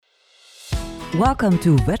Welcome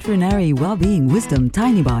to Veterinary Wellbeing Wisdom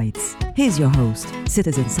Tiny Bites. Here's your host,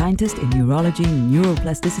 citizen scientist in neurology,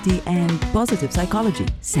 neuroplasticity, and positive psychology,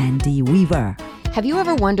 Sandy Weaver. Have you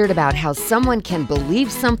ever wondered about how someone can believe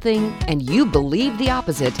something and you believe the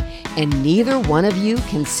opposite, and neither one of you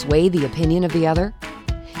can sway the opinion of the other?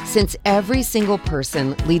 Since every single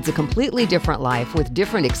person leads a completely different life with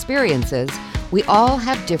different experiences, we all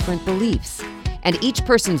have different beliefs. And each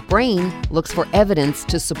person's brain looks for evidence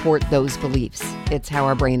to support those beliefs. It's how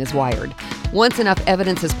our brain is wired. Once enough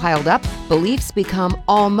evidence is piled up, beliefs become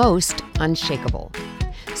almost unshakable.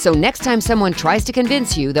 So next time someone tries to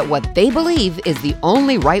convince you that what they believe is the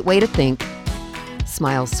only right way to think,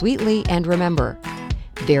 smile sweetly and remember,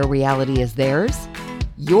 their reality is theirs,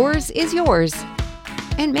 yours is yours,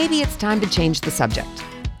 and maybe it's time to change the subject.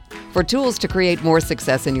 For tools to create more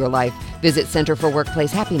success in your life, visit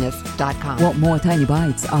centerforworkplacehappiness.com. Want more tiny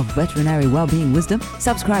bites of veterinary well-being wisdom?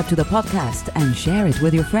 Subscribe to the podcast and share it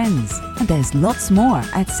with your friends. And there's lots more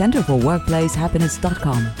at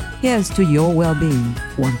centerforworkplacehappiness.com. Here's to your well-being,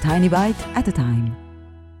 one tiny bite at a time.